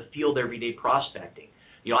out in the field every day prospecting.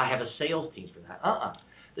 I have a sales team for that.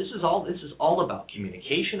 This is all about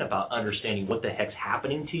communication, about understanding what the heck's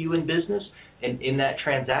happening to you in business and in that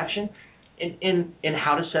transaction, and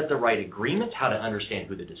how to set the right agreements, how to understand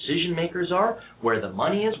who the decision makers are, where the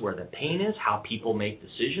money is, where the pain is, how people make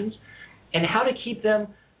decisions, and how to keep them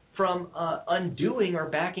from undoing or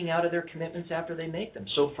backing out of their commitments after they make them.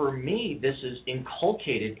 So for me, this has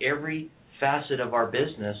inculcated every facet of our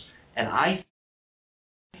business, and I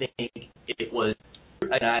think it was,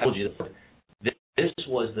 and I told you this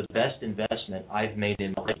was the best investment I've made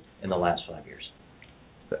in the last 5 years.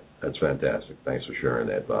 That's fantastic. Thanks for sharing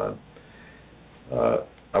that, Don.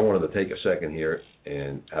 I wanted to take a second here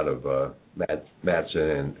and out of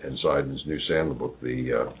Mattson and Seiden's new Sandler book,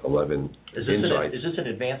 the 11 Insights. Is this an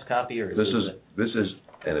advanced copy or this is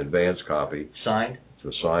an advanced copy? Signed? It's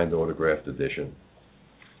a signed autographed edition.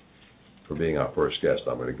 For being our first guest,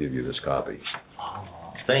 I'm going to give you this copy.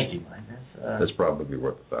 Oh, thank you, Mike. That's probably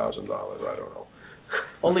worth $1,000. I don't know.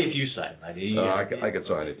 Only if you sign it. I could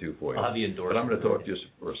sign it too for you. I'll have the endorsement. But I'm going to talk just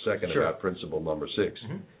for a second about principle number 6.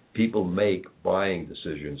 Mm-hmm. People make buying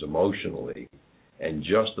decisions emotionally and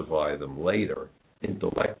justify them later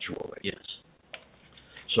intellectually. Yes.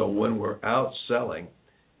 So when we're out selling,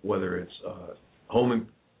 whether it's home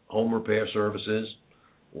repair services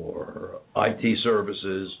or IT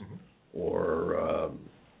services or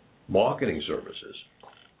marketing services,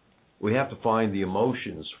 we have to find the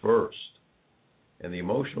emotions first. And the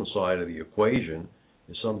emotional side of the equation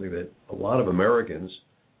is something that a lot of Americans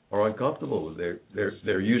are uncomfortable with.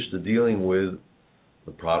 They're used to dealing with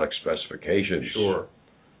the product specifications. Sure.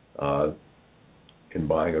 In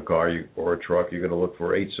buying a car or a truck, you're going to look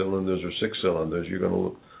for 8 cylinders or 6 cylinders. You're going to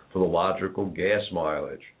look for the logical gas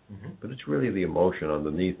mileage. Mm-hmm. But it's really the emotion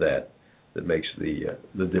underneath that makes the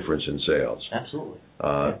difference in sales. Absolutely.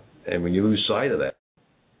 And when you lose sight of that,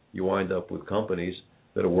 you wind up with companies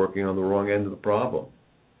that are working on the wrong end of the problem.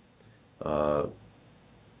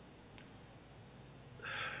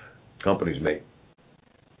 Companies make,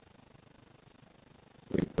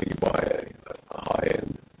 when you buy a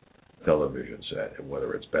high-end television set, and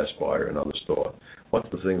whether it's Best Buy or another store, what's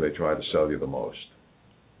the thing they try to sell you the most?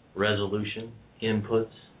 Resolution, inputs,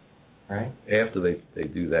 right? After they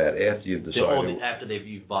do that, after you've decided... After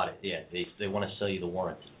you've bought it, yeah. They want to sell you the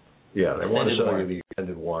warranty. Yeah, they want to sell you the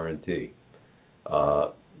extended warranty,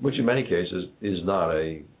 which in many cases is not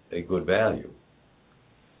a good value.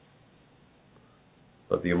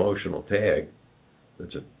 But the emotional tag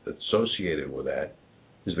that's associated with that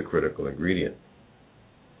is the critical ingredient.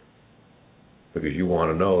 Because you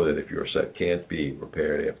want to know that if your set can't be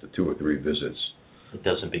repaired after 2 or 3 visits, it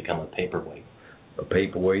doesn't become a paperweight. A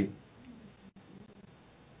paperweight,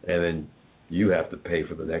 and then you have to pay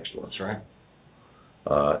for the next one. That's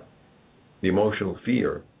right. The emotional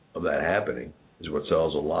fear of that happening is what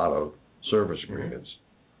sells a lot of service agreements.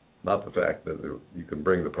 Not the fact that you can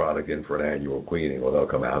bring the product in for an annual cleaning, or they'll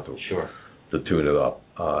come out to tune it up.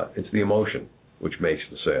 It's the emotion which makes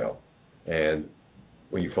the sale. And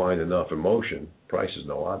when you find enough emotion, price is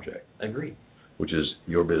no object. Agreed. Which is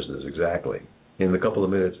your business, exactly. In the couple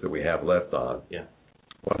of minutes that we have left on,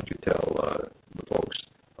 why don't you tell the folks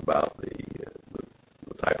about the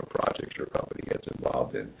type of projects your company gets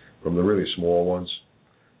involved in, from the really small ones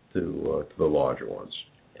to the larger ones.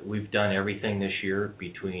 We've done everything this year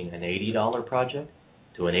between an $80 project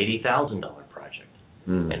to an $80,000 project,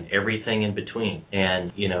 and everything in between.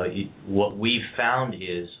 And what we've found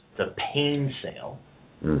is the pain sale,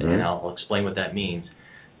 and I'll explain what that means,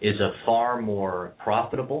 is a far more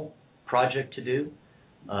profitable project to do,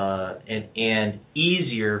 and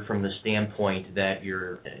easier from the standpoint that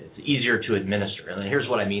it's easier to administer. And here's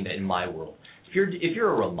what I mean in my world. If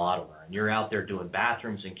you're a remodeler and you're out there doing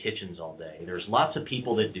bathrooms and kitchens all day, there's lots of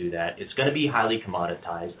people that do that. It's going to be highly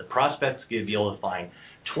commoditized. The prospect's going to be able to find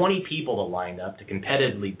 20 people to line up to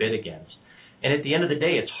competitively bid against. And at the end of the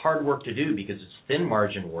day, it's hard work to do because it's thin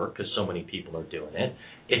margin work because so many people are doing it.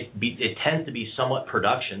 It tends to be somewhat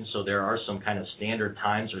production, so there are some kind of standard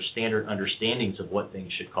times or standard understandings of what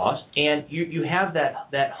things should cost. And you have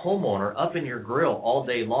that homeowner up in your grill all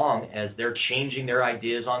day long as they're changing their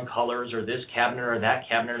ideas on colors or this cabinet or that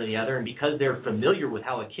cabinet or the other. And because they're familiar with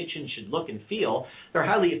how a kitchen should look and feel, they're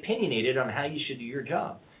highly opinionated on how you should do your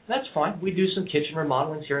job. And that's fine. We do some kitchen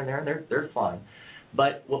remodelings here and there, and they're fine.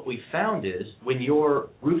 But what we found is when your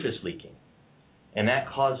roof is leaking, and that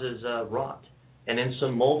causes rot, and then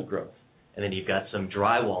some mold growth, And then you've got some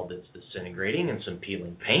drywall that's disintegrating and some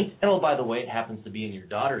peeling paint. And, oh, by the way, it happens to be in your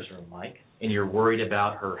daughter's room, Mike, and you're worried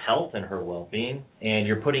about her health and her well-being, and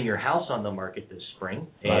you're putting your house on the market this spring.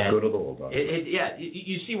 Not good at all, Doctor.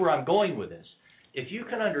 You see where I'm going with this. If you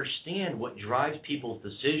can understand what drives people's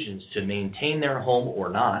decisions to maintain their home or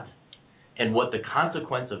not, and what the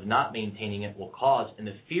consequence of not maintaining it will cause, and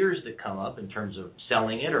the fears that come up in terms of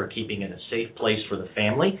selling it or keeping it a safe place for the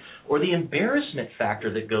family, or the embarrassment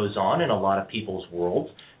factor that goes on in a lot of people's worlds,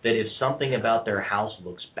 that if something about their house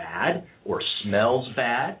looks bad or smells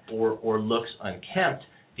bad or looks unkempt,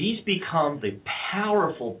 these become the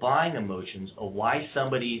powerful buying emotions of why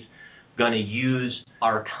somebody's going to use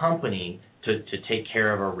our company to take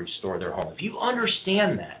care of or restore their home. If you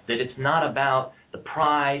understand that it's not about the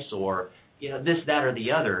price or this, that, or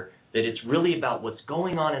the other, that it's really about what's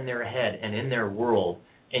going on in their head and in their world,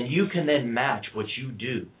 and you can then match what you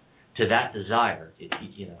do to that desire,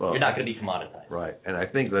 you're not going to be commoditized. Right, and I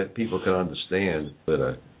think that people can understand that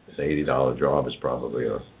an $80 job is probably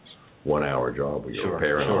a 1-hour job where you're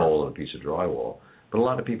repairing a hole in a piece of drywall. But a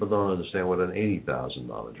lot of people don't understand what an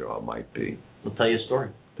 $80,000 job might be. I'll tell you a story.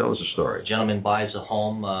 Tell us a story. A gentleman buys a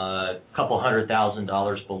home a couple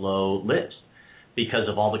 $100,000 below list because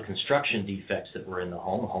of all the construction defects that were in the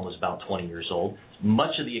home. The home was about 20 years old.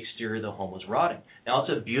 Much of the exterior of the home was rotting. Now,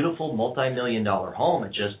 it's a beautiful multi-million-dollar home.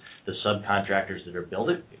 It's just the subcontractors that are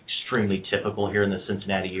building it, extremely typical here in the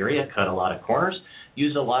Cincinnati area, cut a lot of corners,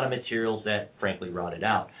 used a lot of materials that, frankly, rotted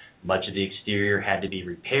out. Much of the exterior had to be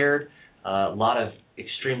repaired. A lot of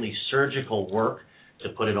extremely surgical work to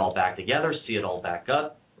put it all back together, see it all back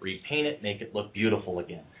up, repaint it, make it look beautiful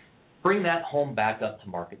again. Bring that home back up to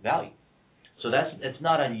market value. So it's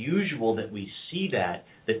not unusual that we see that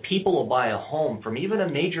people will buy a home from even a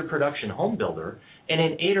major production home builder, and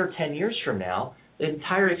in 8 or 10 years from now, the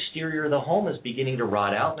entire exterior of the home is beginning to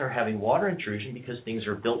rot out, and they're having water intrusion because things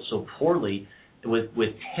are built so poorly with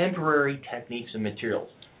temporary techniques and materials.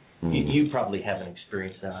 You probably haven't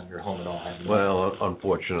experienced that on your home at all, have you? Well,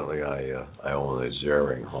 unfortunately, I own a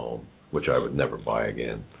Zering home, which I would never buy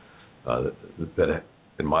again. That,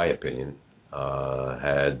 in my opinion,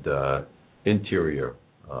 had interior,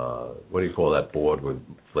 what do you call that board with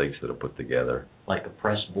flakes that are put together? Like a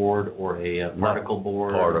press board or a particle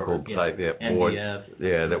board? Particle type board. MDF.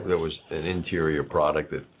 Yeah, there was an interior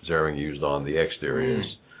product that Zering used on the exteriors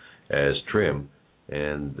as trim,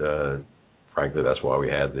 and frankly, that's why we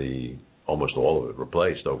had almost all of it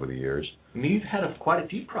replaced over the years. I mean, you've had quite a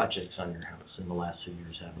few projects on your house in the last few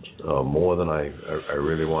years, haven't you? More than I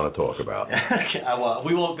really want to talk about. Okay, well,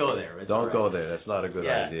 we won't go there. Don't go there. That's not a good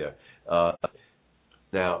idea.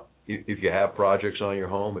 Now, if you have projects on your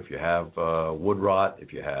home, if you have wood rot,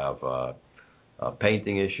 if you have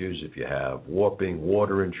painting issues, if you have warping,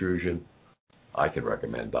 water intrusion, I can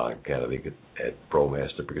recommend Don Kennedy at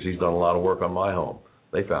ProMaster because he's done a lot of work on my home.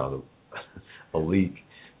 They found a leak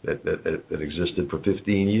that existed for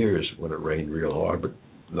 15 years when it rained real hard, but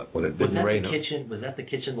when it didn't rain. Was that the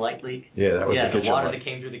kitchen light leak? Yeah, that was the kitchen water light. that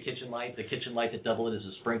came through the kitchen light that doubled it as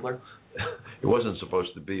a sprinkler? It wasn't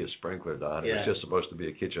supposed to be a sprinkler, Don. Yeah. It was just supposed to be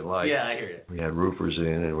a kitchen light. Yeah, I hear you. We had roofers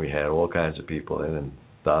in, and we had all kinds of people in, and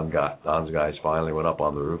Don's guys finally went up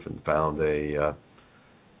on the roof and found a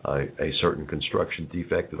certain construction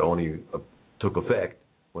defect that only took effect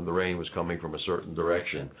when the rain was coming from a certain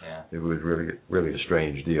direction. Yeah. It was really a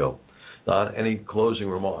strange deal. Don, any closing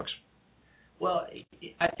remarks? Well,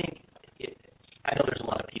 I know there's a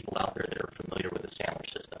lot of people out there that are familiar with the Sandler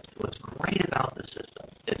system. What's great about the system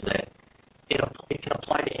is that it can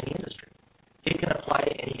apply to any industry. It can apply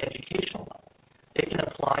to any educational level. It can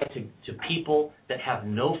apply to people that have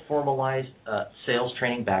no formalized sales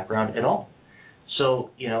training background at all.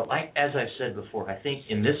 So, as I've said before, I think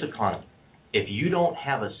in this economy, if you don't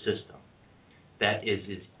have a system that is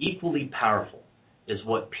as equally powerful as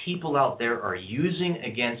what people out there are using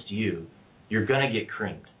against you, you're going to get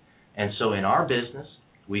creamed. And so in our business,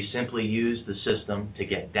 we simply use the system to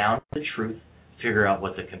get down to the truth, figure out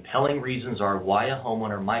what the compelling reasons are why a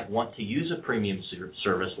homeowner might want to use a premium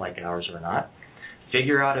service like ours or not,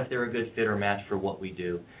 figure out if they're a good fit or match for what we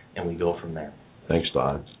do, and we go from there. Thanks,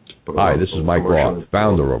 Don. Hi, this is Mike Roth,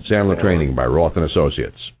 founder of Sandler Training by Roth &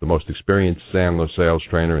 Associates, the most experienced Sandler sales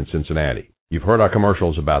trainer in Cincinnati. You've heard our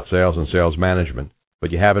commercials about sales and sales management,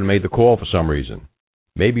 but you haven't made the call for some reason.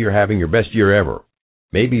 Maybe you're having your best year ever.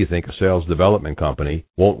 Maybe you think a sales development company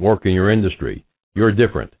won't work in your industry. You're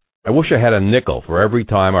different. I wish I had a nickel for every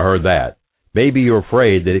time I heard that. Maybe you're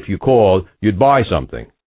afraid that if you called, you'd buy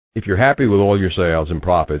something. If you're happy with all your sales and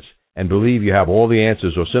profits and believe you have all the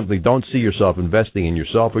answers or simply don't see yourself investing in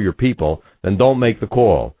yourself or your people, then don't make the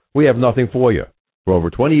call. We have nothing for you. For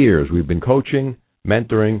over 20 years, we've been coaching,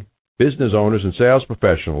 mentoring business owners and sales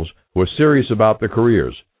professionals who are serious about their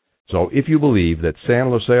careers. So if you believe that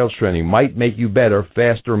Sandler Sales Training might make you better,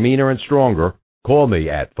 faster, meaner, and stronger, call me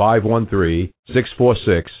at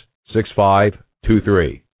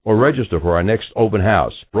 513-646-6523 or register for our next open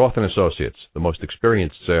house. Roth & Associates, the most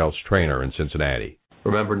experienced sales trainer in Cincinnati.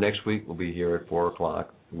 Remember, next week we'll be here at 4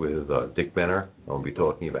 o'clock with Dick Benner. I'll be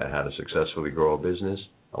talking about how to successfully grow a business.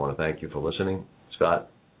 I want to thank you for listening.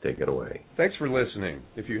 Scott, take it away. Thanks for listening.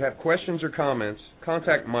 If you have questions or comments,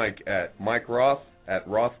 contact Mike at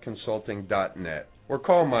MikeRoth@rothconsulting.net or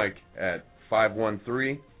call Mike at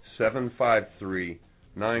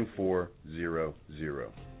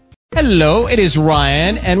 513-753-9400. Hello, it is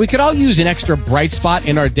Ryan, and we could all use an extra bright spot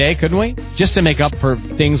in our day, couldn't we? Just to make up for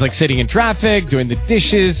things like sitting in traffic, doing the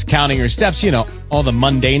dishes, counting your steps, all the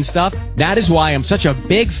mundane stuff. That is why I'm such a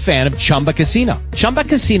big fan of Chumba Casino. Chumba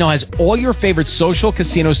Casino has all your favorite social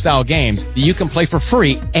casino-style games that you can play for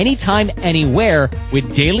free anytime, anywhere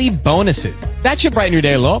with daily bonuses. That should brighten your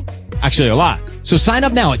day a little. Actually, a lot. So sign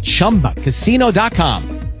up now at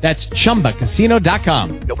ChumbaCasino.com. That's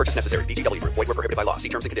ChumbaCasino.com. No purchase necessary. VGW Group. Void where prohibited by law. See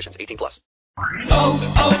terms and conditions. 18+.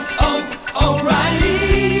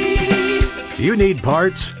 O'Reilly. You need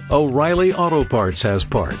parts? O'Reilly Auto Parts has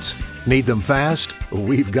parts. Need them fast?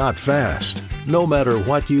 We've got fast. No matter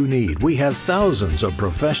what you need, we have thousands of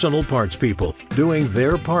professional parts people doing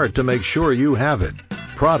their part to make sure you have it.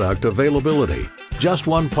 Product availability. Just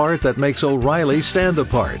one part that makes O'Reilly stand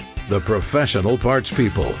apart. The professional parts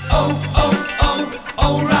people.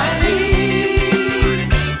 O'Reilly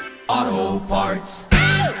Auto Parts.